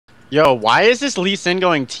Yo, why is this Lee Sin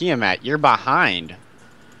going Tiamat? You're behind.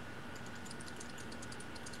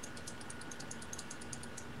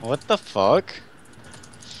 What the fuck?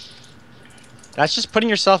 That's just putting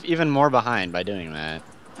yourself even more behind by doing that.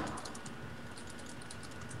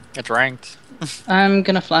 It's ranked. I'm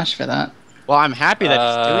gonna flash for that. Well, I'm happy that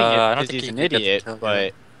he's doing it I don't because think he's he an could get the idiot, kill yet.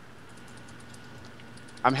 but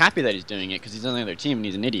I'm happy that he's doing it because he's on the other team and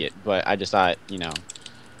he's an idiot, but I just thought, you know.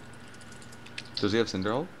 Does he have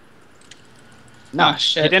Cinderella? No, Oh,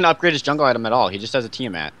 shit. he didn't upgrade his jungle item at all. He just has a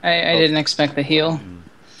Tiamat. I didn't expect the heal.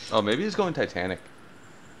 Oh, maybe he's going Titanic.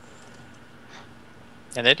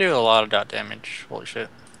 Yeah, they do a lot of dot damage. Holy shit.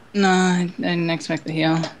 No, I didn't expect the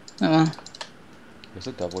heal. Oh well. There's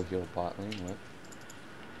a double heal bot lane. What?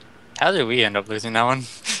 How did we end up losing that one?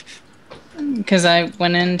 Because I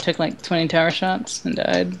went in, took like 20 tower shots, and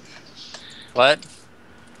died. What?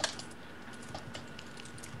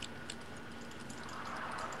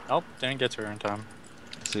 Nope, didn't get to her in time.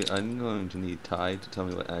 See, I'm going to need Ty to tell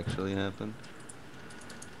me what actually happened.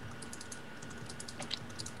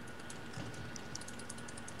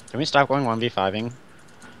 Can we stop going 1v5ing?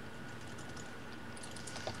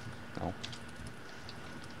 No.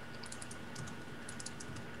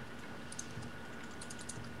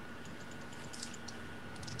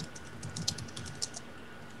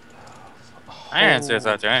 I didn't see us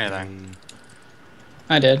out do anything.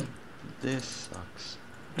 I did. This sucks.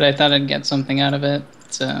 But I thought I'd get something out of it,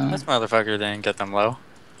 so... This motherfucker didn't get them low.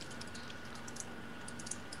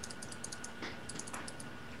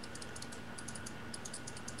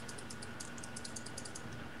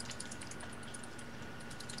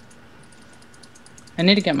 I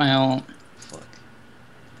need to get my ult. Fuck.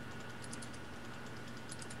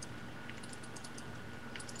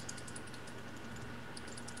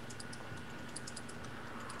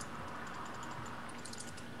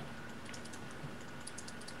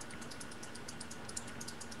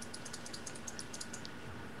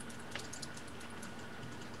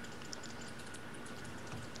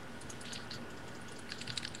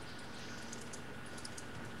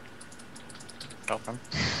 Help him.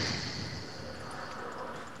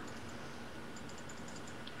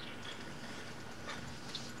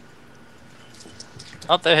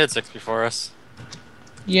 Oh, they hit 6 before us.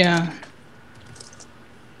 Yeah.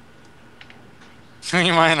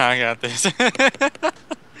 You might not got this.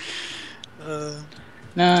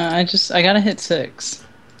 No, I gotta hit 6.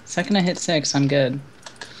 Second I hit 6, I'm good.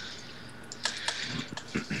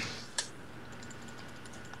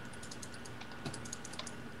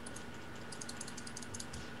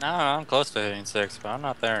 No, I'm close to hitting 6, but I'm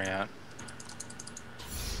not there yet.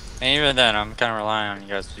 And even then, I'm kind of relying on you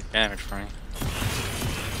guys to do damage for me.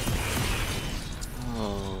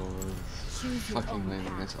 Oh, fucking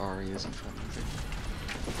landing against Ahri isn't fun.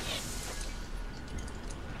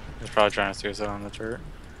 He's probably trying to suicide on the turret.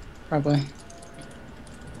 Probably.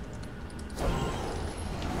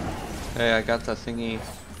 Hey, I got the thingy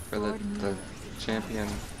for the champion.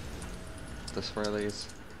 The Swirlies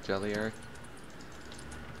jelly, Eric.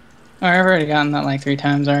 Oh, I've already gotten that like 3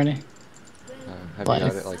 times already. Have you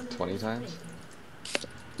got it like 20 times?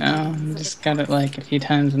 No, I just got it like a few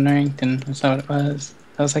times in ranked, and that's not what it was.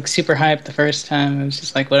 I was like super hyped the first time. It was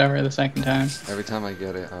just like whatever the second time. Every time I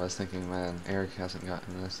get it, I was thinking, man, Eric hasn't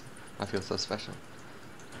gotten this. I feel so special.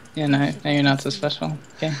 Yeah, no, you're not so special.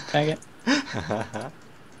 Okay, tag it.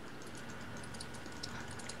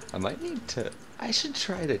 I might need to. I should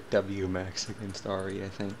try to W max against Ahri, I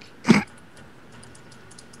think.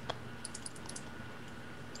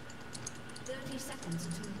 30 seconds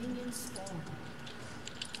until minions spawn.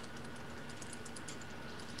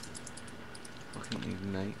 Fucking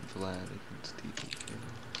ignite Vlad against TPK.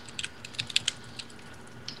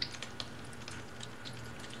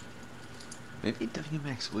 Maybe W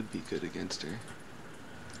max would be good against her.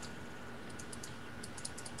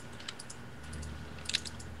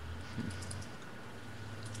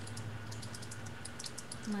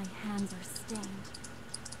 My hands are stained.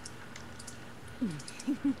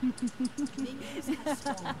 Minions have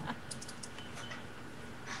spawned.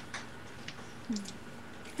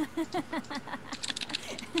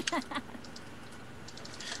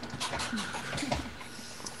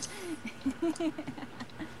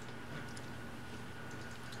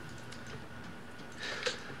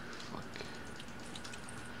 Fuck.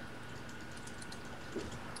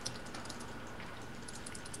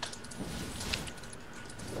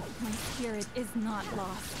 My spirit is not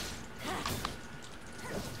lost.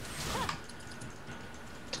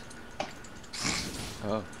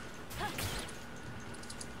 Oh.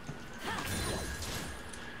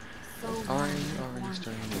 So Already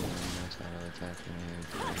starting to learn that's how to attack me.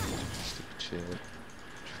 Stupid shit.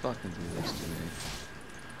 fucking do this to me.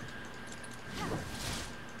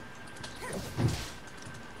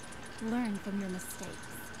 Learn from your mistakes.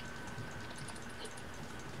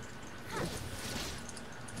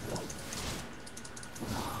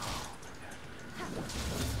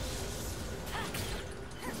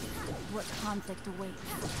 What conflict awaits?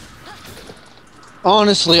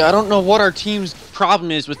 Honestly, I don't know what our team's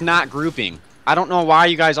problem is with not grouping. I don't know why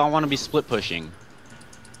you guys all want to be split pushing.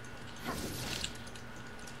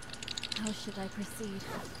 How should I proceed?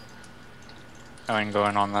 I ain't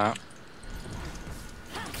going on that.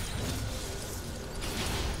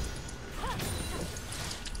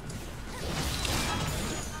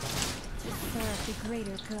 To serve the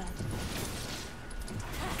greater good.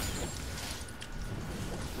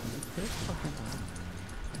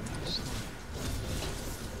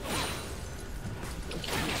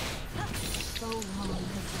 So long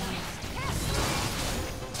has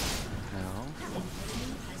No.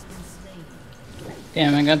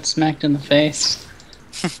 Damn, I got smacked in the face.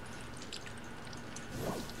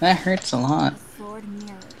 That hurts a lot. the sword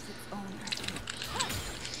mirrors its owner.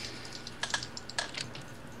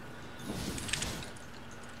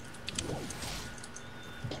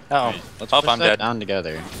 Oh, Let's oh, push I'm that dead. down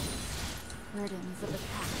together. Burdens of the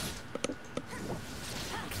past.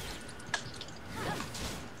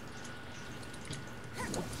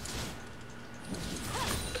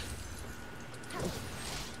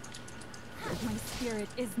 My spirit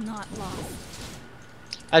is not lost.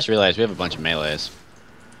 I just realized we have a bunch of melees.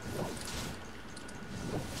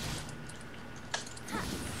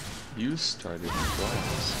 You started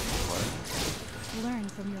twice. What? Learn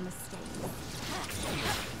from your mistakes.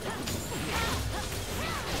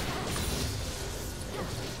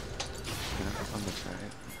 You know, I'm gonna try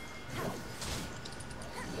it.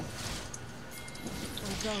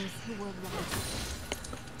 For those who were lost.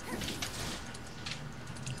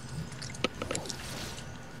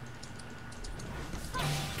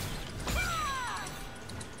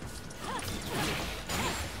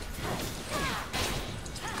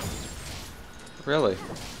 Really?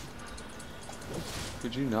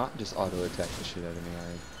 Could you not just auto attack the shit out of me,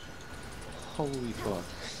 Ahri? Holy fuck.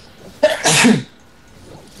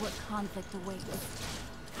 What conflict awaits?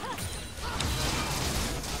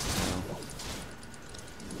 No.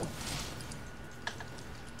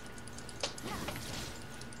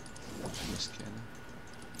 Just kidding.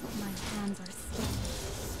 My hands are stained.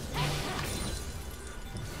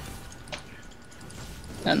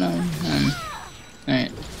 I don't know.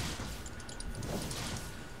 Alright.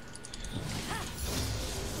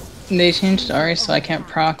 They changed Ahri so I can't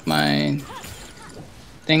proc my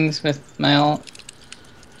things with my ult.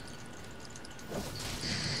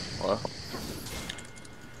 Well,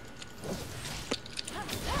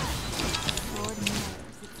 Sword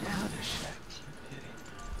mirrors its how owner. the shit keep hitting?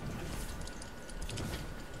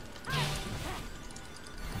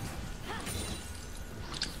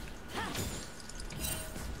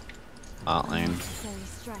 Bot lane. Unnecessary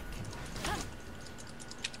strike.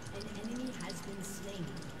 An enemy has been slain.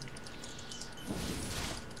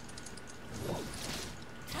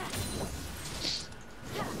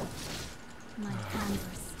 My hands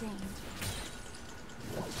are stained.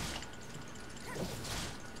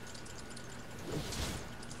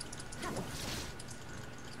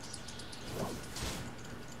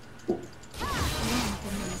 Learn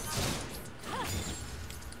from your mistakes.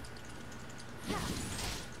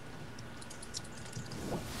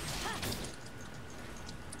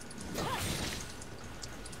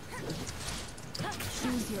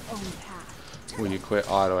 Choose your own path. Will you quit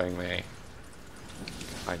autoing me?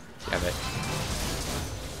 I get it.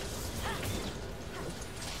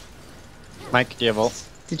 Mike, do you have ult?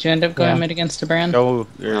 Did you end up going Yeah. mid against a brand? Go.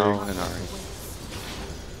 No, and Ahri.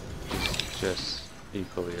 Just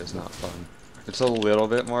equally as not fun. It's a little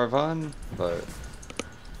bit more fun, but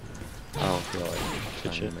I don't feel like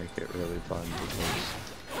trying to make it really fun because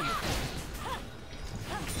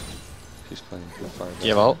she's playing too far back. Do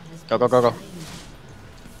you have ult? Go, go, go, go.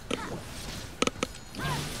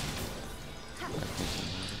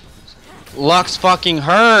 Lux fucking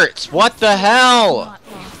hurts. What the hell? Not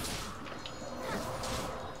lost.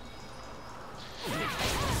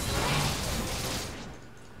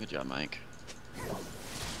 Good job, Mike.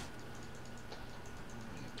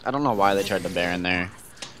 I don't know why they tried to Baron there.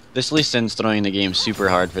 This Lee Sin's throwing the game super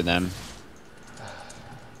hard for them.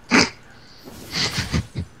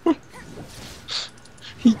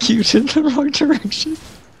 He queued in the wrong direction.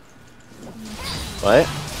 What?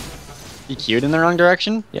 He queued in the wrong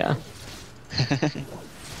direction? Yeah.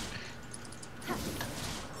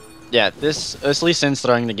 Yeah, this Lee Sin's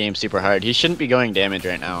throwing the game super hard. He shouldn't be going damage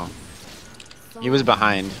right now. So He was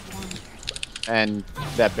behind. And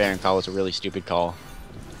that Baron call was a really stupid call.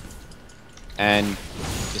 And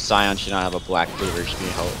the Scion should not have a black cleaver, should be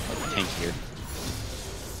tank here.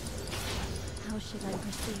 How should I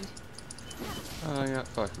proceed? Oh yeah,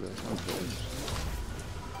 fuck this. I'm good.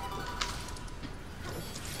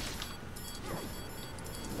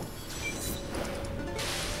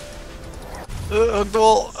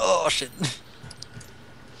 Goal. Oh shit. An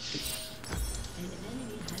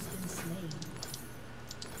enemy has been slain.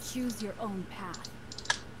 Choose your own path.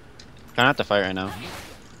 Kinda have to fight right now.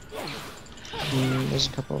 There's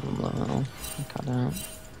a couple of them low. I caught out.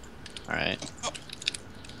 Alright.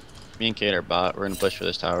 Me and Kate are bot. We're gonna push for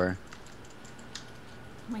this tower.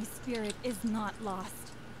 My spirit is not lost.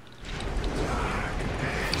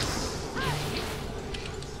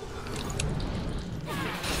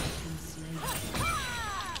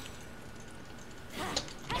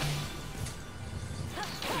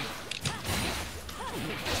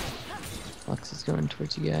 Lux is going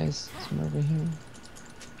towards you guys. So I'm over here.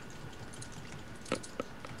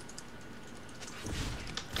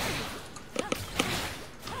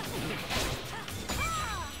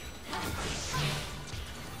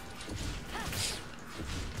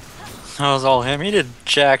 That was all him. He did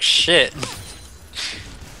jack shit.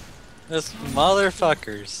 This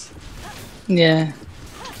motherfuckers. Yeah.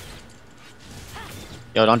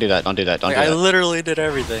 Yo, don't do that. Don't do that. Don't Like, do I that. literally did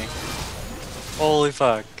everything. Holy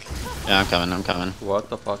fuck. Yeah, I'm coming. I'm coming. What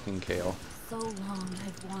the fucking kale? So long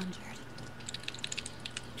I've wandered.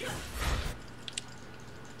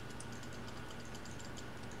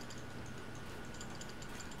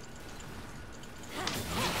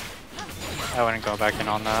 I wouldn't go back in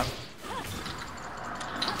on that.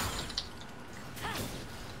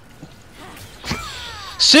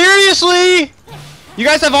 Seriously? You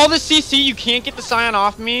guys have all this CC, you can't get the Scion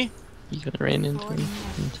off me? You could have ran into him.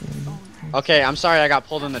 Okay, I'm sorry I got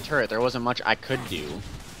pulled in the turret. There wasn't much I could do.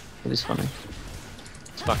 It was funny.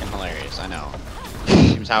 It's fucking hilarious, I know.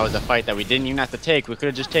 Seems how it was a fight that we didn't even have to take. We could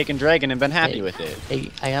have just taken Dragon and been happy Hey, with it.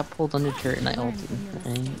 Hey, I got pulled under turret and I ulted.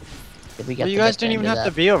 Right? Did we get Well, you the guys back didn't end even of have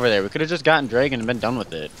to that? be over there. We could have just gotten Dragon and been done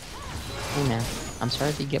with it. Hey man, I'm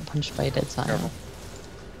sorry that you get punched by a dead Scion.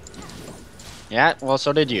 Yeah, well,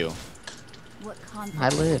 so did you. What conflict? I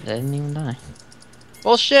lived, I didn't even die.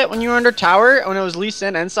 Well, shit, when you were under tower, when it was Lee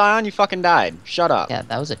Sin and Scion, you fucking died. Shut up. Yeah,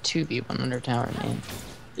 that was a 2v1 under tower, man.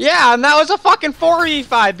 Yeah, and that was a fucking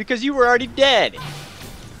 4v5 because you were already dead.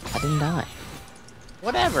 I didn't die.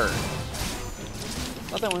 Whatever.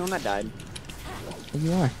 Not the only one that died. But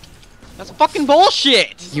you are. That's fucking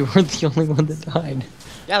bullshit! You were the only one that died.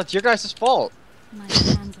 Yeah, it's your guys' fault. My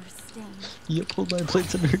hands are stained. You pulled my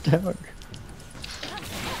plates under tower.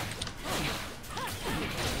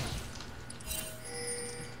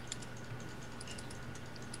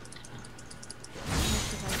 How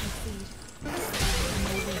should I proceed? Am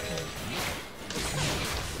I weakened?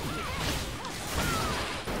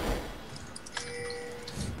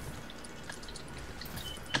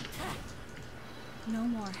 No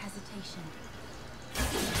more hesitation.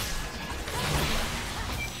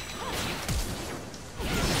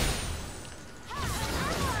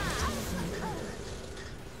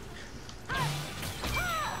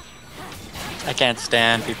 I can't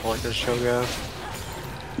stand people like this Shogo.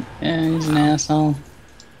 Yeah, he's an asshole.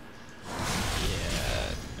 Yeah,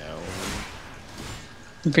 no.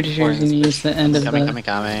 I'm pretty sure he's gonna use the end of Coming, the coming,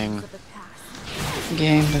 coming. For the past.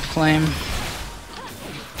 game to flame.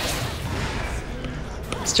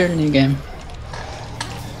 Start a new game.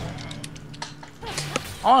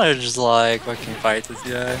 I wanna just like fucking fight this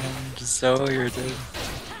guy. I'm just so irritated.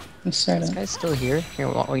 Let's start This it. guy's still here. Here,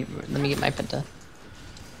 wait, let me get my penta.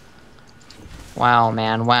 Wow,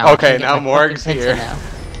 man, wow. Okay, I get now my Morg's fucking penta here. now.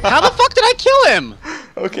 How the fuck did I kill him?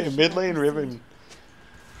 Okay, mid lane Riven.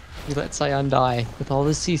 You let Scion die with all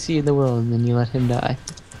the CC in the world, and then you let him die.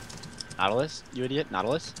 Nautilus? You idiot?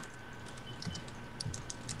 Nautilus?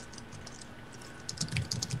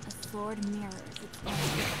 A sword mirrors its own.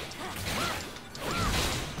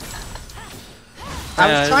 I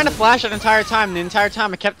Yeah, was trying to flash the entire time, and the entire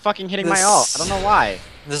time I kept fucking hitting my ult. I don't know why.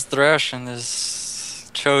 This Thresh and this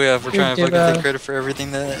Cho'Gath for trying to Give, fucking take credit for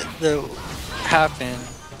everything that happened.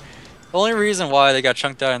 The only reason why they got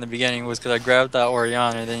chunked out in the beginning was because I grabbed that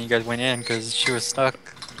Orianna and then you guys went in because she was stuck.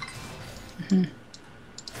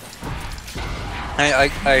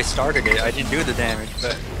 I started it. I didn't do the damage,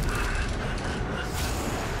 but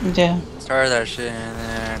Yeah. started that shit and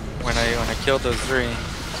then when I killed those three,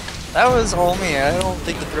 that was all me. I don't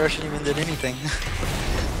think the Thresh even did anything.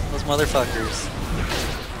 Those motherfuckers.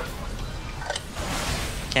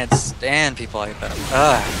 Can't stand people like that.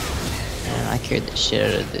 Ah. And I carried the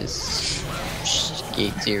shit out of this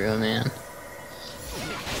gate 0, man.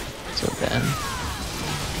 So bad.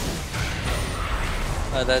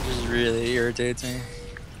 That just really irritates me.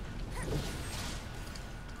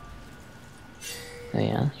 Oh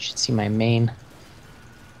yeah, you should see my main.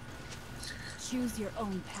 Choose your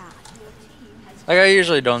own path. Like I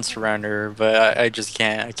usually don't surrender, but I just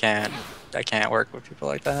can't. I can't work with people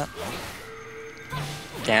like that.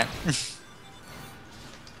 Can't.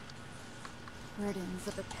 Burdens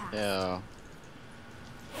of the past. Yeah.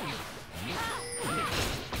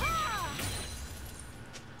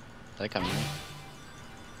 They come in.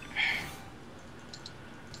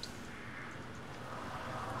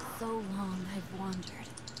 So long I've wandered.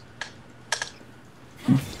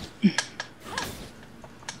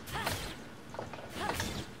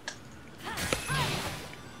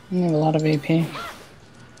 You have a lot of AP.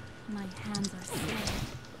 My hands are still.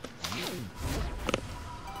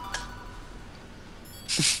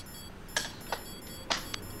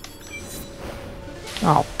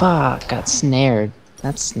 Oh, fuck, got snared.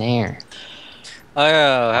 That's snare. Oh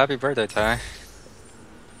yeah, happy birthday, Ty.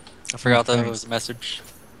 I forgot that it thanks. was a message.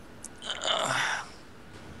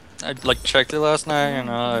 I like checked it last night and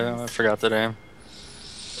I forgot the name.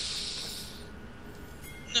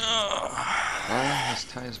 Oh, it's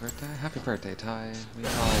Ty's birthday. Happy birthday, Ty. We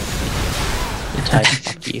all. You're tired,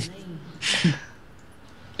 fuck you.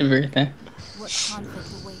 Your birthday. What conflict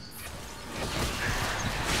awaits?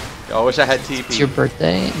 I wish I had It's TP. your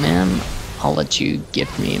birthday, man. I'll let you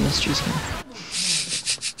gift me a mystery skin.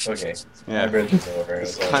 Okay. Yeah. My birthday's over.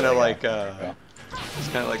 It's kind of like it's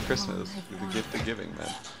kind of like Christmas, the gift of giving,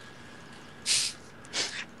 man.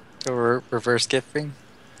 Reverse gifting.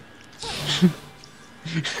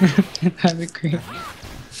 That'd be great.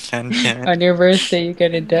 Can On your birthday, you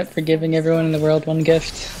get a debt for giving everyone in the world one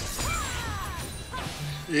gift.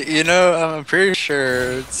 You know, I'm pretty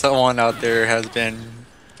sure someone out there has been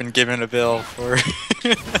given a bill for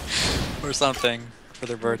or something for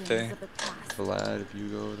their birthday. Burdens of the past. Vlad, if you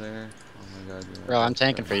go there. Oh my god. you're Bro, I'm right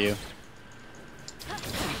tanking there. for you.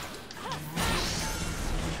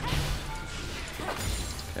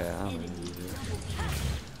 Okay, I don't need you.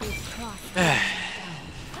 They've crossed.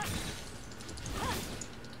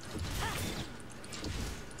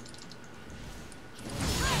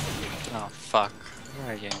 Oh fuck.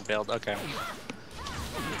 Where am I getting bailed? Okay.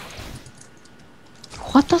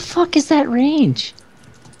 What the fuck is that range?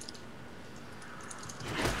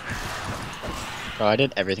 Bro, I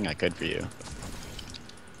did everything I could for you.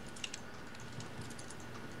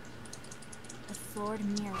 A sword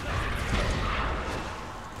mirror.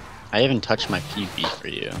 I even touched my PV for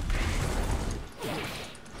you.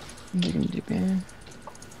 You're gonna do better.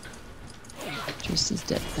 Juice is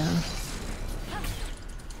dead though.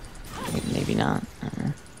 Maybe not. I don't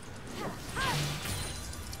know.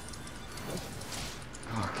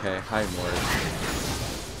 Okay, hi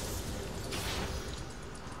Mort.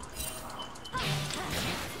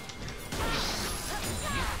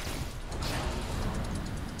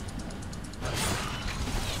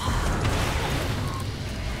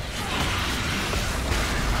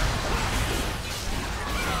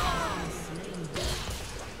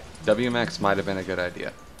 WMX might have been a good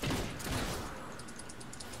idea.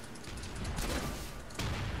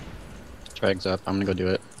 Drags up. I'm gonna go do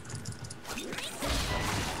it. You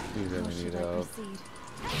How really need should I help. proceed?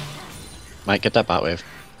 Mike, get that bot wave.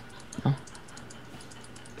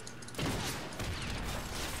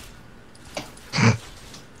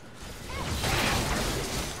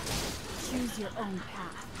 Choose your own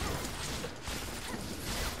path.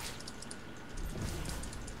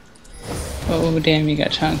 Oh damn, you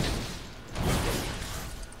got chunked.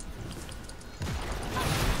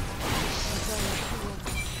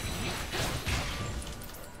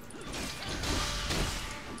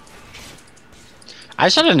 I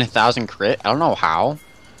shot in 1,000 crit. I don't know how.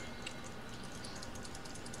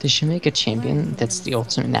 They should make a champion that's the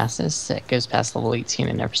ultimate Nasus that goes past level 18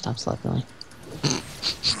 and never stops leveling.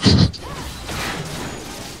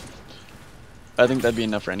 I think that'd be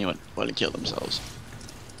enough for anyone who want to kill themselves.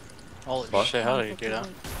 Holy What? shit! How did you do that?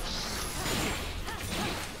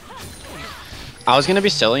 I was gonna be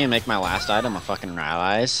silly and make my last item a fucking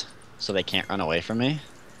rallies, so they can't run away from me.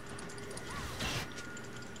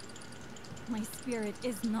 My spirit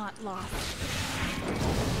is not lost.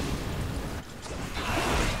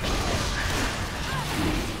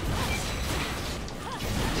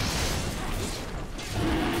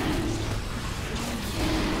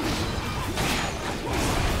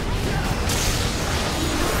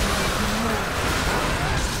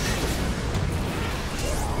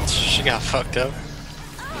 She got fucked up.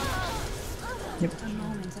 A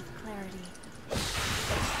moment of clarity.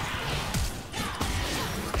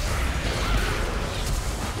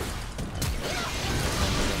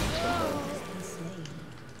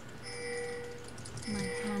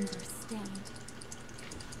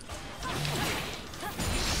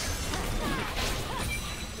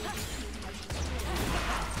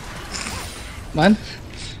 What?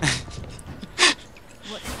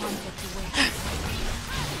 What conflict awaits?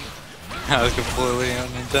 That was completely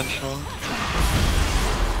unintentional.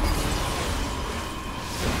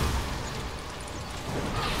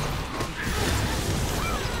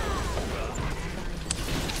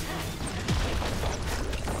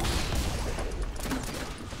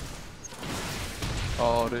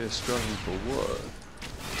 All this struggling for what?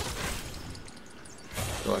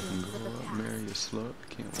 So I can go up, marry a slut.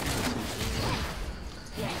 Can't wait to see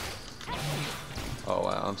you. Oh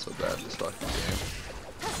wow, I'm so bad at this fucking game.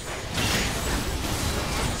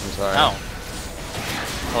 I'm sorry. Oh.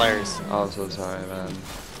 Hilarious. I'm so sorry, man.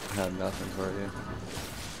 I had nothing for you.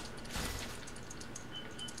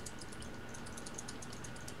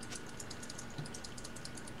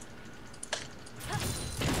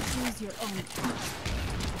 Choose your own path.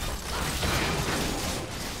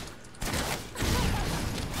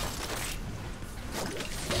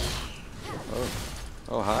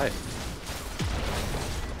 Oh, hi.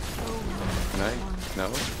 Can I? No?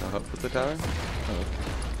 No help with the tower? Oh, okay.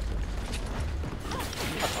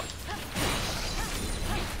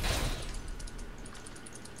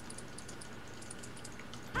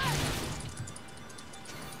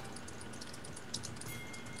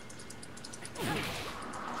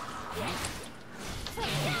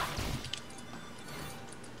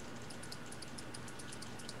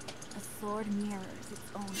 A sword mirrors its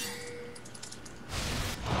owner.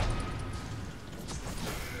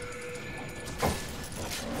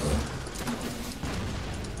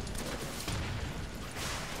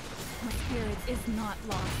 My spirit is not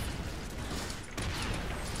lost.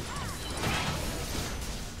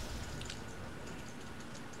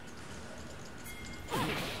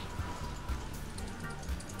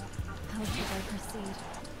 How should I proceed?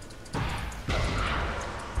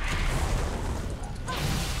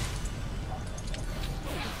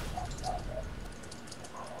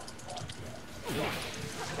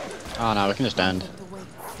 Oh no, we can just end.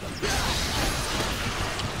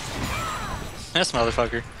 This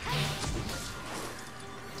motherfucker.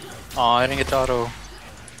 Oh, I didn't get to auto.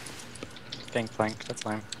 Pink plank, that's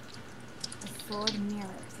fine. A sword mirrors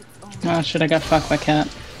its owner. Oh shit, I got fucked by cat.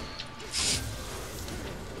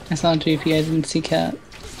 I saw GP, I didn't see cat.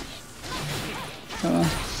 Oh well.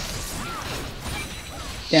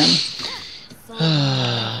 Damn. Soul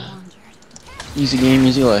wandered. Easy game,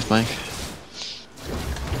 easy life, Mike.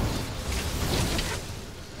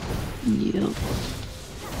 Yep.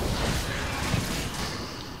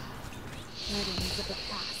 Burdens of the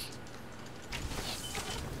past.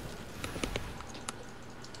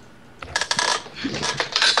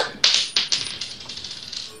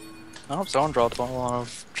 Oh, someone dropped a lot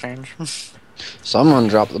of change. Someone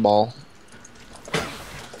dropped the ball.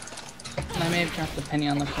 I may have dropped the penny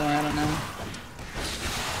on the floor, I don't know.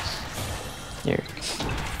 Here.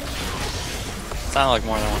 Sounded like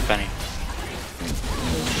more than one penny.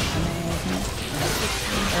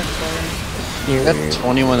 You got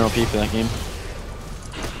 21 LP for that game.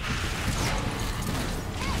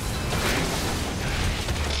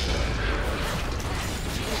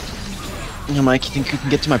 Yo, Mike, you think you can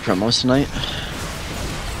get to my promos tonight?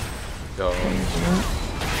 Go.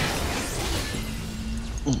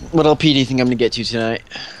 What LP do you think I'm gonna get to tonight?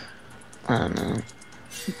 I don't know.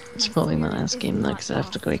 It's probably my last game though, because I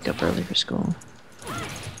have to wake up early for school.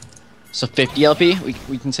 So 50 LP?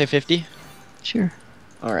 We can say 50? Sure.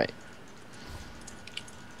 Alright.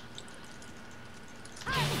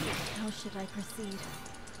 How should I proceed?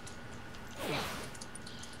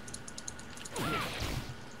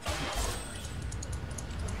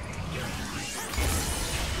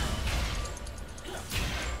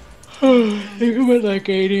 I think it went like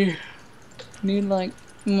 80. Need like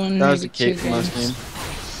one, That was maybe the cape two from last game. games.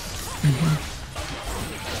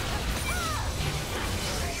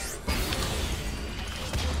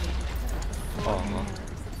 Oh.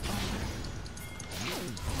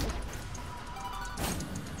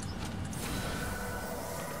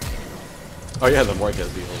 Oh yeah, the Morgue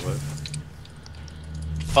has evil, but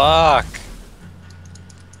Fuck!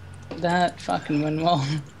 That fucking windmill. My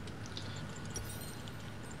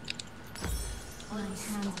hands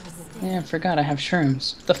are still. Yeah, I forgot I have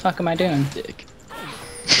shrooms. What the fuck am I doing? Dick.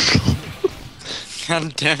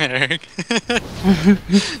 God damn it, Eric.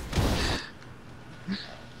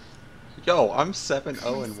 yo, I'm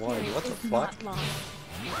 7-0-1. What the Is fuck? not lost.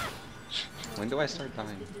 When do I start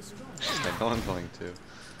dying? I know I'm going to.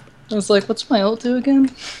 I was like, what's my ult do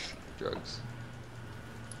again? Drugs.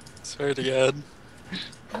 Swear to God.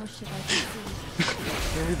 How should I proceed?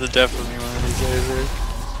 You're the definitely one of these days, Eric.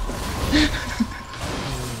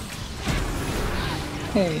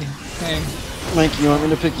 Hey, hey. Mike, you want me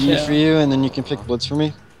to pick E Yeah. for you, and then you can pick Blitz for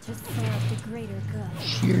me? To serve the greater good.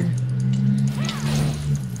 Sure.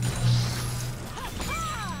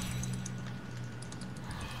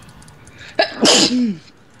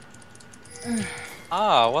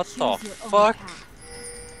 Ah, what the Choose your own fuck? path.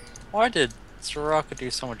 Why did Soraka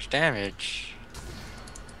do so much damage?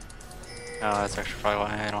 Oh, that's actually probably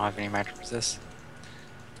why I don't have any magic resist.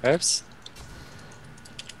 Oops.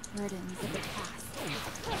 Burdens of the past.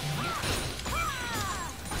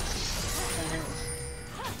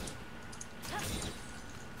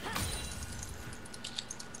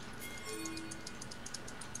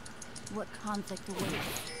 What conflict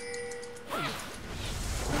awaits?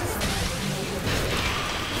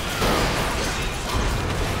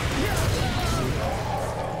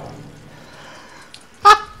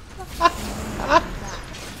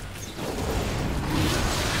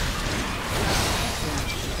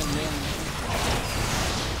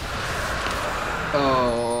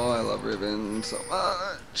 Oh, I love Riven so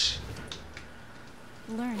much.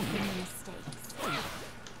 Learn from your mistakes.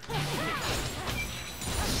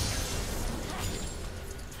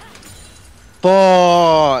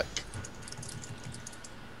 Fuck!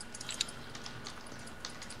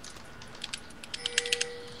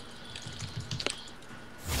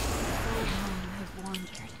 So long I've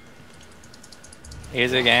wandered.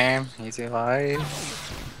 Easy game, easy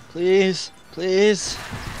life. Please, please.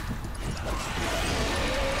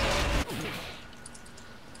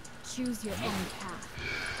 Choose your own path.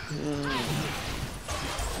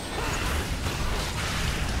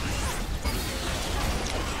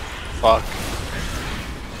 Fuck.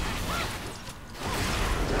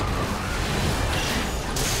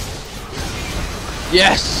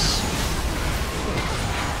 Yes!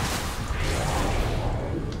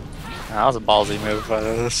 That was a ballsy move by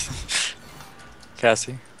this.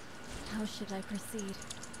 Cassie. How should I proceed?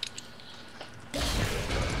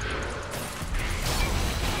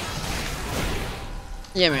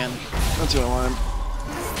 Yeah, man. That's what I wanted.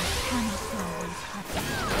 Cannot go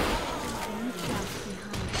unpunished. Leave doubt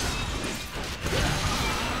behind.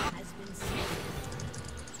 Has been slain.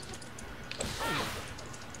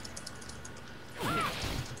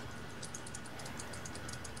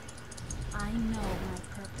 I know my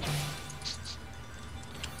purpose.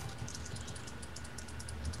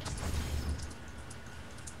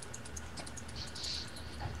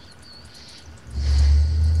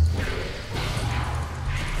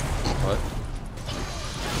 What?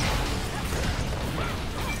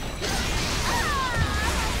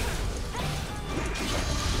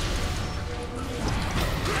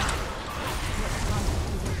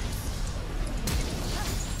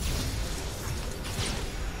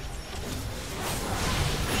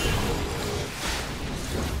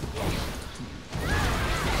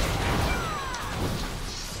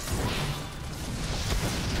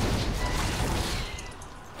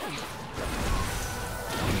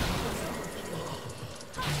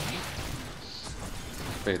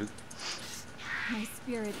 Faded. My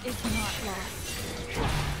spirit is not lost.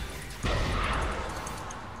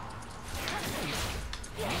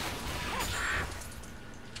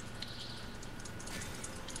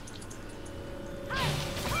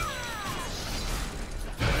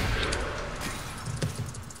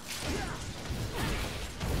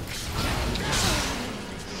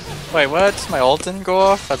 Wait, what? My ult didn't go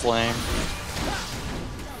off? That's lame.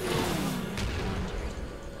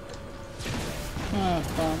 Oh,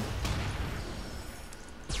 fuck.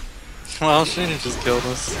 Well, she just killed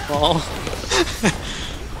us all.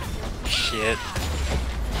 Shit.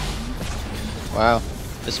 Wow.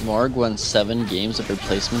 This Morg won 7 games of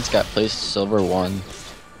replacements, got placed silver 1.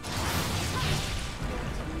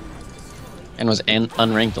 And was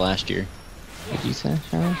unranked last year. What did you say,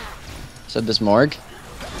 Charlie? Said this Morg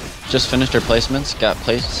just finished her placements, got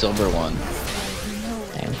placed silver 1.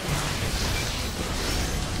 Damn.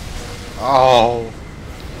 Oh.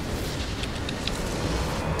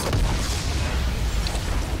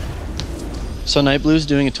 So Night Blue's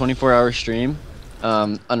doing a 24-hour stream,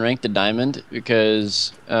 unranked to diamond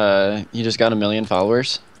because he just got 1 million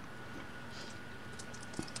followers.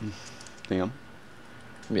 Damn.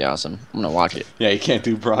 It'd be awesome. I'm gonna watch it. Yeah, you can't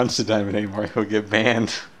do bronze to diamond anymore. He'll get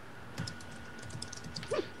banned.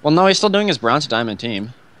 Well, no, he's still doing his bronze to diamond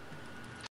team.